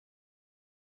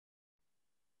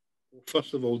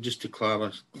First of all, just to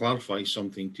clarify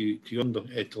something, to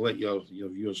let your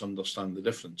viewers understand the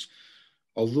difference.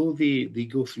 Although they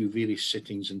go through various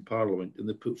sittings in Parliament and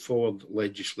they put forward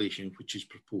legislation which is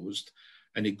proposed,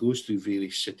 and it goes through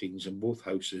various sittings in both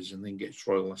houses and then gets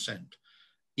royal assent,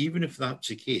 even if that's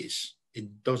the case,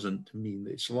 it doesn't mean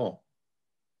that it's law.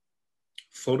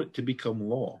 For it to become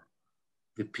law,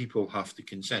 the people have to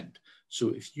consent. So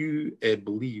if you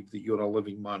believe that you're a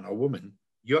living man or woman,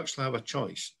 you actually have a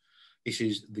choice. It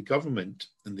says the government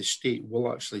and the state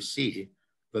will actually say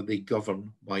that they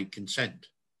govern by consent.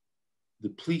 The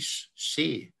police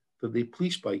say that they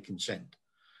police by consent.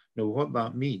 Now, what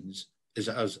that means is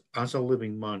that as a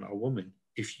living man or woman,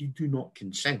 if you do not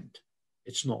consent,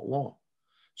 it's not law.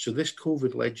 So this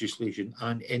COVID legislation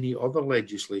and any other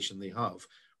legislation they have,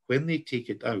 when they take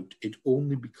it out, it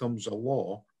only becomes a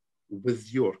law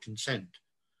with your consent.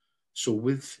 So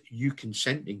with you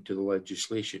consenting to the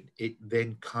legislation, it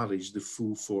then carries the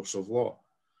full force of law.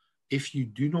 If you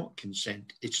do not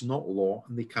consent, it's not law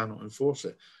and they cannot enforce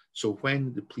it. So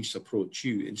when the police approach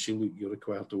you and say, look, you're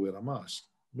required to wear a mask,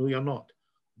 no, you're not,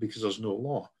 because there's no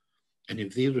law. And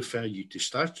if they refer you to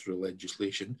statutory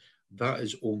legislation, that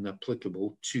is only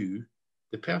applicable to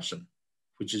the person,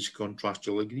 which is a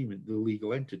contractual agreement, the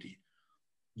legal entity.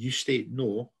 You state,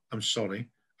 no, I'm sorry,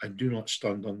 I do not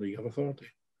stand under your authority.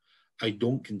 I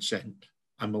don't consent.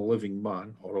 I'm a living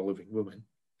man or a living woman.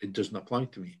 It doesn't apply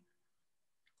to me.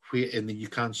 And then you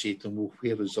can't say to them, well,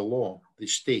 where is the law that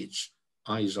states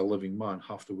I, as a living man,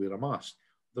 have to wear a mask?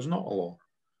 There's not a law.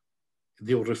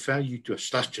 They'll refer you to a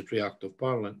statutory act of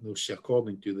Parliament, and they'll say,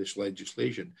 according to this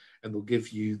legislation, and they'll give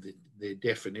you the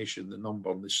definition, the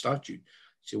number, and the statute.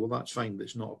 Say, well, that's fine, but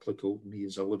it's not applicable to me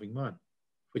as a living man,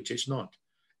 which it's not.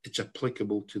 It's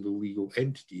applicable to the legal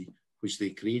entity which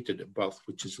they created at birth,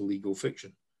 which is a legal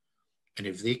fiction. And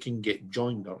if they can get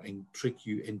joinder and trick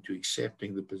you into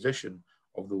accepting the position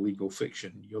of the legal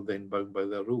fiction, you're then bound by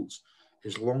their rules.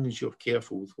 As long as you're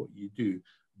careful with what you do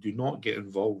not get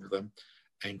involved with them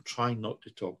and try not to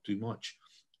talk too much.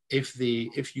 If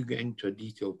you get into a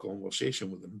detailed conversation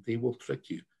with them, they will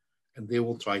trick you and they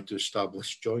will try to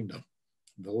establish joinder.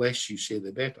 The less you say,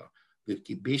 the better.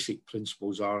 The basic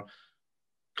principles are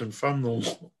confirm the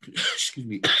law. Excuse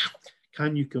me.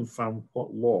 Can you confirm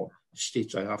what law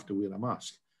states I have to wear a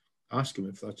mask? Ask them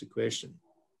if that's a question.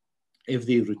 If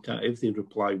they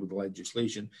reply with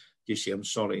legislation, just say, I'm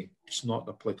sorry, it's not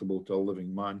applicable to a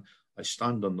living man. I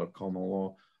stand under common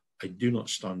law. I do not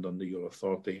stand under your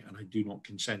authority and I do not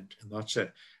consent. And that's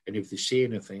it. And if they say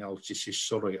anything else, just say,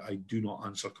 sorry, I do not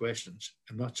answer questions.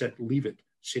 And that's it. Leave it.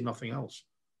 Say nothing else.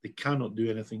 They cannot do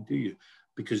anything to you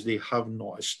because they have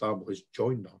not established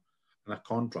joinder and a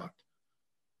contract.